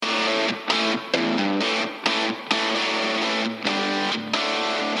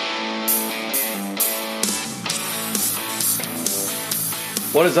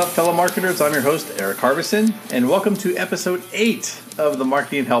What is up, fellow marketers? I'm your host, Eric Harbison, and welcome to episode 8 of the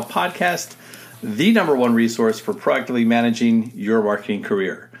Marketing Help Podcast, the number one resource for proactively managing your marketing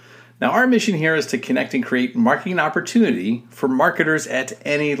career. Now, our mission here is to connect and create marketing opportunity for marketers at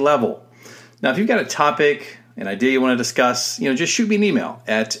any level. Now, if you've got a topic, an idea you want to discuss, just shoot me an email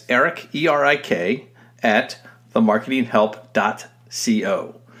at Eric, E-R-I-K, at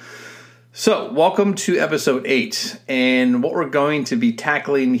themarketinghelp.co. So, welcome to episode 8, and what we're going to be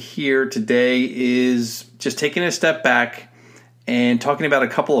tackling here today is just taking a step back and talking about a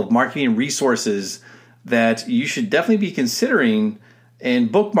couple of marketing resources that you should definitely be considering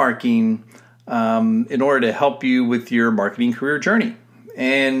and bookmarking in order to help you with your marketing career journey.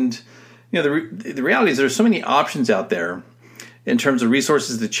 And the reality is there's so many options out there in terms of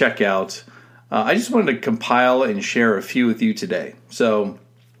resources to check out. I just wanted to compile and share a few with you today. So,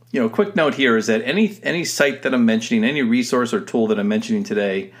 a quick note here is that any site that I'm mentioning, any resource or tool that I'm mentioning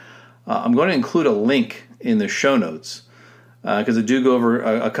today, I'm going to include a link in the show notes because I do go over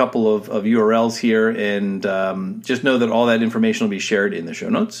a couple of URLs here, and just know that all that information will be shared in the show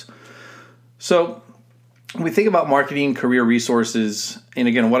notes. So when we think about marketing career resources, and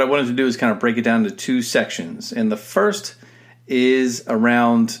again, what I wanted to do is kind of break it down into two sections. And the first is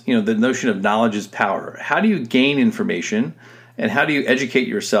around the notion of knowledge is power. How do you gain information? And how do you educate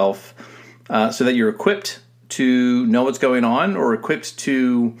yourself so that you're equipped to know what's going on, or equipped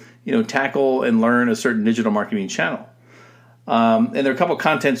to tackle and learn a certain digital marketing channel? And there are a couple of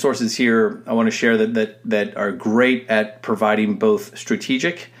content sources here I want to share that are great at providing both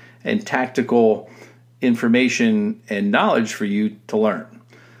strategic and tactical information and knowledge for you to learn.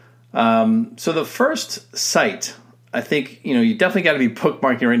 So the first site, I think you definitely got to be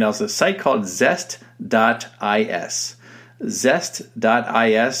bookmarking right now. It's a site called Zest.is.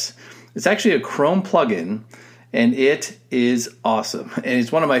 Zest.is. It's actually a Chrome plugin, and it is awesome. And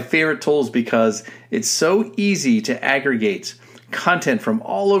it's one of my favorite tools because it's so easy to aggregate content from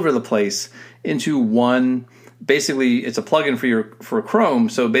all over the place into one. Basically, it's a plugin for Chrome.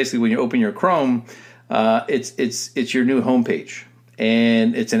 So basically, when you open your Chrome, it's your new homepage,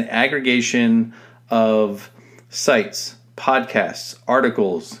 and it's an aggregation of sites, podcasts,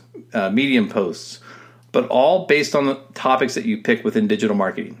 articles, Medium posts, but all based on the topics that you pick within digital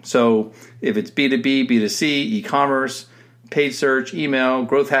marketing. So if it's B2B, B2C, e-commerce, paid search, email,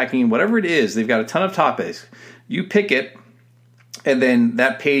 growth hacking, whatever it is, they've got a ton of topics. You pick it, and then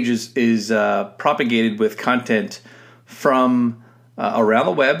that page is propagated with content from around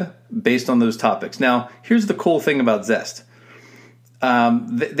the web based on those topics. Now, here's the cool thing about Zest.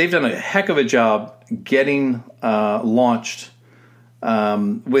 They've done a heck of a job getting launched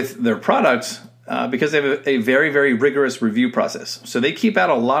with their products because they have a very, very rigorous review process. So they keep out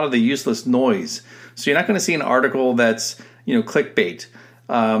a lot of the useless noise. So you're not going to see an article that's clickbait.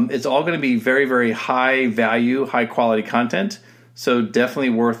 It's all going to be very, very high value, high quality content. So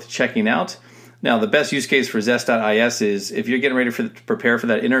definitely worth checking out. Now, the best use case for Zest.is is if you're getting ready to prepare for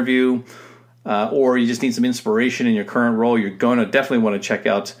that interview, or you just need some inspiration in your current role, you're going to definitely want to check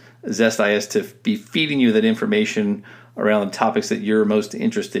out Zest.is to be feeding you that information around the topics that you're most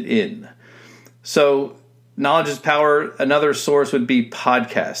interested in. So knowledge is power. Another source would be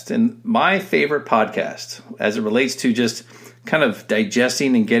podcast. And my favorite podcast, as it relates to just kind of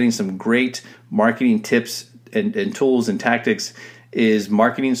digesting and getting some great marketing tips and tools and tactics, is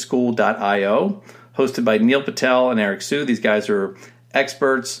marketingschool.io, hosted by Neil Patel and Eric Sue. These guys are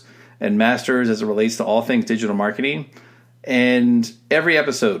experts and masters as it relates to all things digital marketing. And every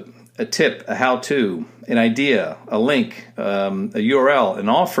episode, a tip, a how-to, an idea, a link, a URL, an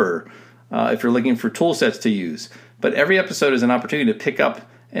offer, if you're looking for tool sets to use. But every episode is an opportunity to pick up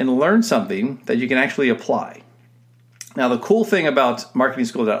and learn something that you can actually apply. Now, the cool thing about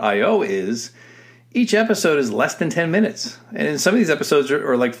marketingschool.io is each episode is less than 10 minutes. And some of these episodes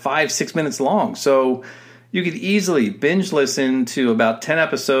are like 5-6 minutes long. So you could easily binge listen to about 10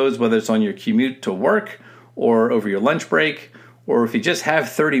 episodes, whether it's on your commute to work or over your lunch break, or if you just have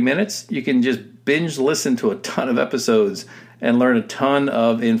 30 minutes, you can just binge listen to a ton of episodes and learn a ton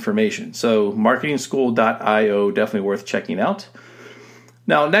of information. So marketingschool.io, definitely worth checking out.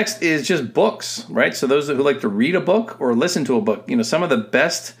 Now, next is just books, right? So those who like to read a book or listen to a book, some of the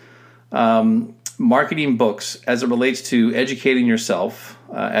best marketing books as it relates to educating yourself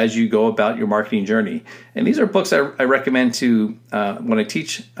as you go about your marketing journey. And these are books I recommend to when I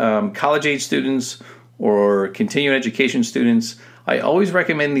teach college-age students or continuing education students. I always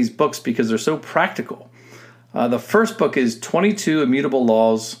recommend these books because they're so practical. The first book is 22 Immutable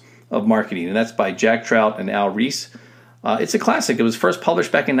Laws of Marketing, and that's by Jack Trout and Al Reese. It's a classic. It was first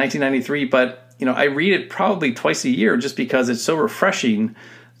published back in 1993, but I read it probably twice a year just because it's so refreshing.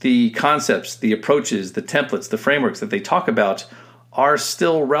 The concepts, the approaches, the templates, the frameworks that they talk about are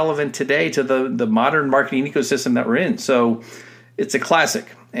still relevant today to the modern marketing ecosystem that we're in. So it's a classic,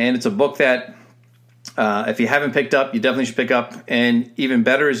 and it's a book that if you haven't picked up, you definitely should pick up. And even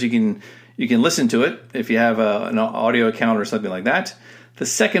better is you can listen to it if you have an audio account or something like that. The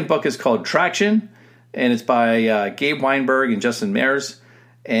second book is called Traction, and it's by Gabe Weinberg and Justin Mares.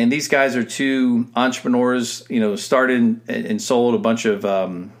 And these guys are two entrepreneurs, started and sold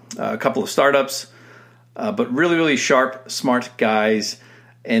a couple of startups, but really, really sharp, smart guys.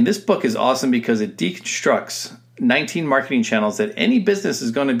 And this book is awesome because it deconstructs 19 marketing channels that any business is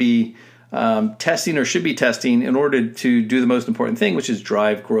going to be testing or should be testing in order to do the most important thing, which is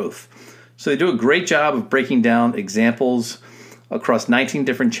drive growth. So they do a great job of breaking down examples across 19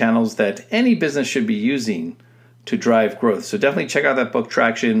 different channels that any business should be using to drive growth. So definitely check out that book,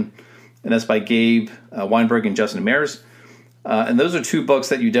 Traction, and that's by Gabe Weinberg and Justin Mares. And those are two books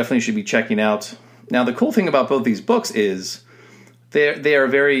that you definitely should be checking out. Now, the cool thing about both these books is they are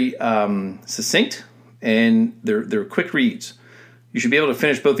very succinct, and they're quick reads. You should be able to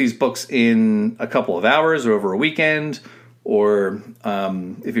finish both these books in a couple of hours or over a weekend, or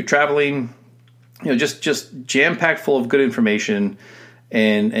if you're traveling, just jam-packed full of good information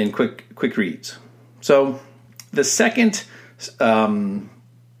and quick reads. So the second, content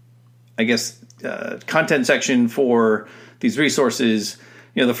section for these resources,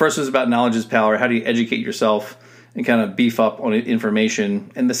 the first was about knowledge is power. How do you educate yourself and kind of beef up on information?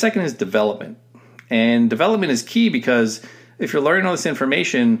 And the second is development. And development is key because if you're learning all this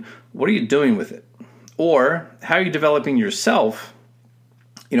information, what are you doing with it? Or how are you developing yourself,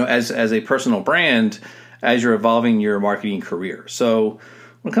 as a personal brand as you're evolving your marketing career? So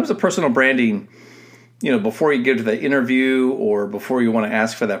when it comes to personal branding, before you get to the interview or before you want to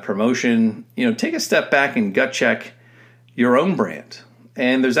ask for that promotion, take a step back and gut check your own brand.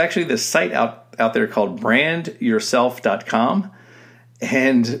 And there's actually this site out there called brandyourself.com.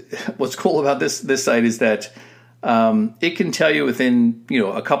 And what's cool about this site is that it can tell you within,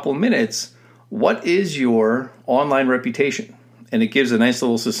 a couple of minutes, what is your online reputation? And it gives a nice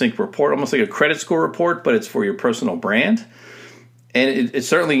little succinct report, almost like a credit score report, but it's for your personal brand. And it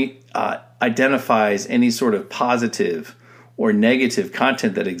certainly identifies any sort of positive or negative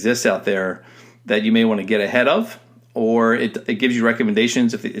content that exists out there that you may want to get ahead of, or it gives you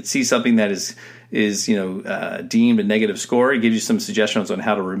recommendations. If it sees something that is deemed a negative score, it gives you some suggestions on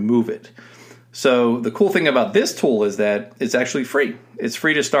how to remove it. So the cool thing about this tool is that it's actually free. It's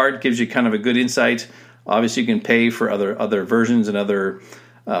free to start, gives you kind of a good insight. Obviously, you can pay for other versions and other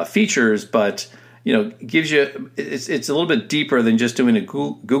features, but gives you it's a little bit deeper than just doing a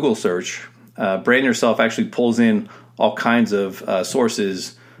Google search. Brand Yourself actually pulls in all kinds of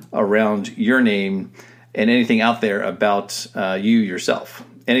sources around your name and anything out there about you yourself.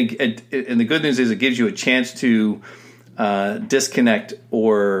 And the good news is it gives you a chance to disconnect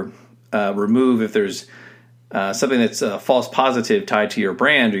or remove if there's something that's a false positive tied to your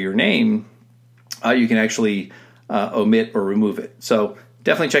brand or your name. You can actually omit or remove it. So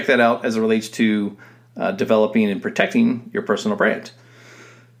definitely check that out as it relates to developing and protecting your personal brand.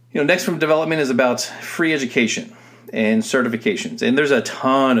 Next from development is about free education and certifications. And there's a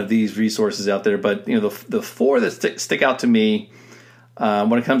ton of these resources out there, but the four that stick out to me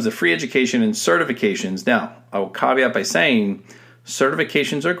when it comes to free education and certifications. Now, I will caveat by saying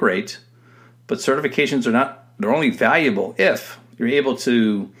certifications are great, but certifications they're only valuable if you're able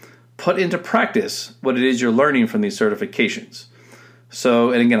to put into practice what it is you're learning from these certifications.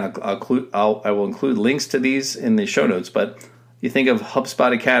 So, and again, I will include links to these in the show notes, but you think of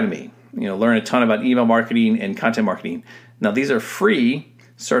HubSpot Academy, learn a ton about email marketing and content marketing. Now, these are free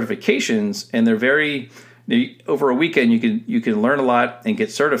certifications, and they're very, over a weekend, you can learn a lot and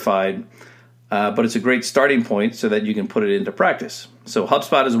get certified, but it's a great starting point so that you can put it into practice. So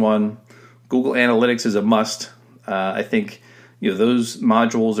HubSpot is one. Google Analytics is a must. I think those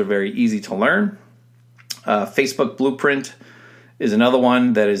modules are very easy to learn. Facebook Blueprint is another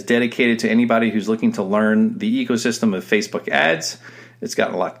one that is dedicated to anybody who's looking to learn the ecosystem of Facebook ads. It's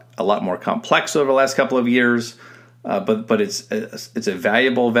gotten a lot more complex over the last couple of years, but it's a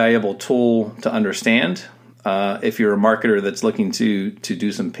valuable tool to understand if you're a marketer that's looking to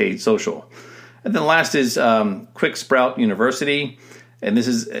do some paid social. And then last is Quick Sprout University, and this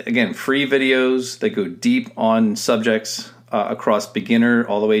is again free videos that go deep on subjects across beginner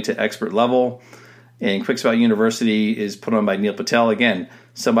all the way to expert level. And Quick Sprout University is put on by Neil Patel, again,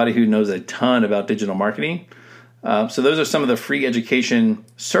 somebody who knows a ton about digital marketing. So those are some of the free education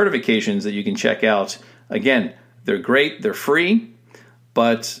certifications that you can check out. Again, they're great, they're free,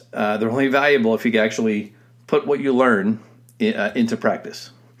 but they're only valuable if you can actually put what you learn into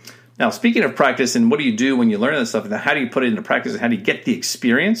practice. Now, speaking of practice and what do you do when you learn this stuff, and how do you put it into practice and how do you get the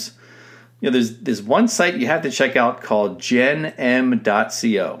experience? There's one site you have to check out called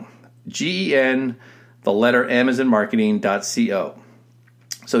genm.co. GEN, the letter M as in marketing.co.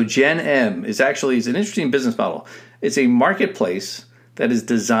 So GenM is an interesting business model. It's a marketplace that is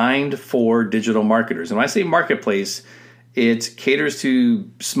designed for digital marketers. And when I say marketplace, it caters to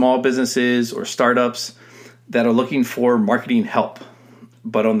small businesses or startups that are looking for marketing help.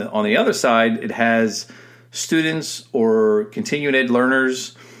 But on the other side, it has students or continuing ed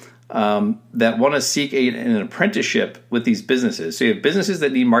learners that want to seek an apprenticeship with these businesses. So you have businesses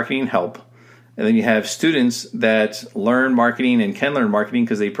that need marketing help, and then you have students that learn marketing and can learn marketing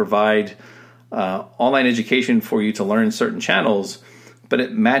because they provide online education for you to learn certain channels, but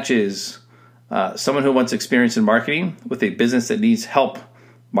it matches someone who wants experience in marketing with a business that needs help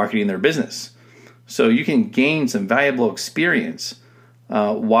marketing their business. So you can gain some valuable experience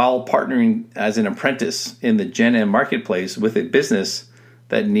while partnering as an apprentice in the Gen M marketplace with a business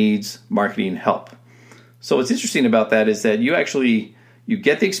that needs marketing help. So what's interesting about that is that you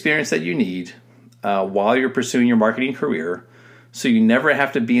get the experience that you need while you're pursuing your marketing career. So you never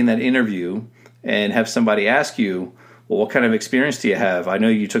have to be in that interview and have somebody ask you, well, what kind of experience do you have? I know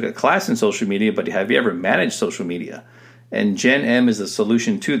you took a class in social media, but have you ever managed social media? And Gen M is a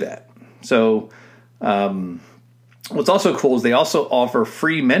solution to that. So what's also cool is they also offer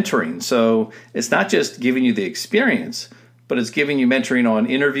free mentoring. So it's not just giving you the experience, but it's giving you mentoring on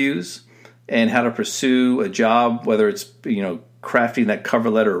interviews and how to pursue a job, whether it's crafting that cover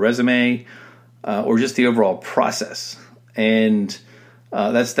letter or resume, or just the overall process. And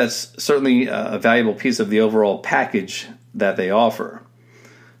that's certainly a valuable piece of the overall package that they offer.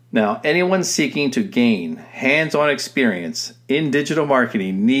 Now, anyone seeking to gain hands-on experience in digital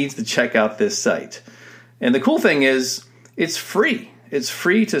marketing needs to check out this site. And the cool thing is it's free. It's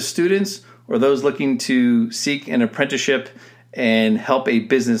free to students or those looking to seek an apprenticeship and help a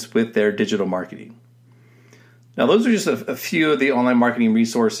business with their digital marketing. Now, those are just a few of the online marketing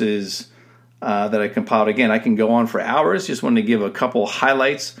resources that I compiled. Again, I can go on for hours. Just wanted to give a couple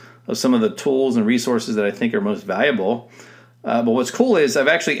highlights of some of the tools and resources that I think are most valuable. But what's cool is I've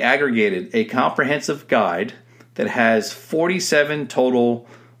actually aggregated a comprehensive guide that has 47 total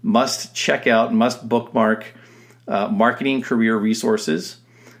must check out, must bookmark marketing career resources.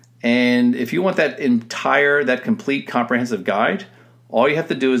 And if you want that complete comprehensive guide, all you have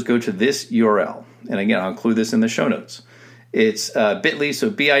to do is go to this URL. And again, I'll include this in the show notes. It's bit.ly,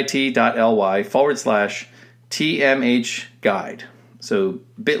 so bit.ly/TMH guide. So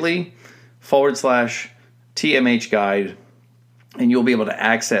bit.ly/TMH guide, and you'll be able to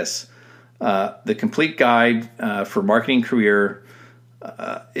access the complete guide for marketing career.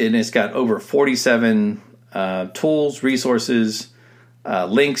 And it's got over 47 tools, resources,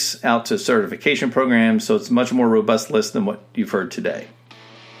 links out to certification programs. So it's a much more robust list than what you've heard today.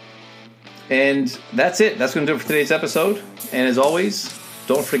 And that's it. That's going to do it for today's episode. And as always,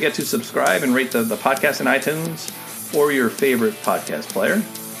 don't forget to subscribe and rate the podcast in iTunes or your favorite podcast player.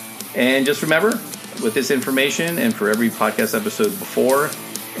 And just remember, with this information and for every podcast episode before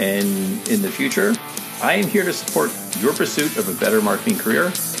and in the future, I am here to support your pursuit of a better marketing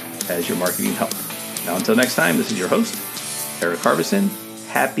career as your marketing help. Now, until next time, this is your host, Eric Harbison.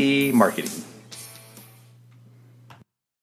 Happy marketing.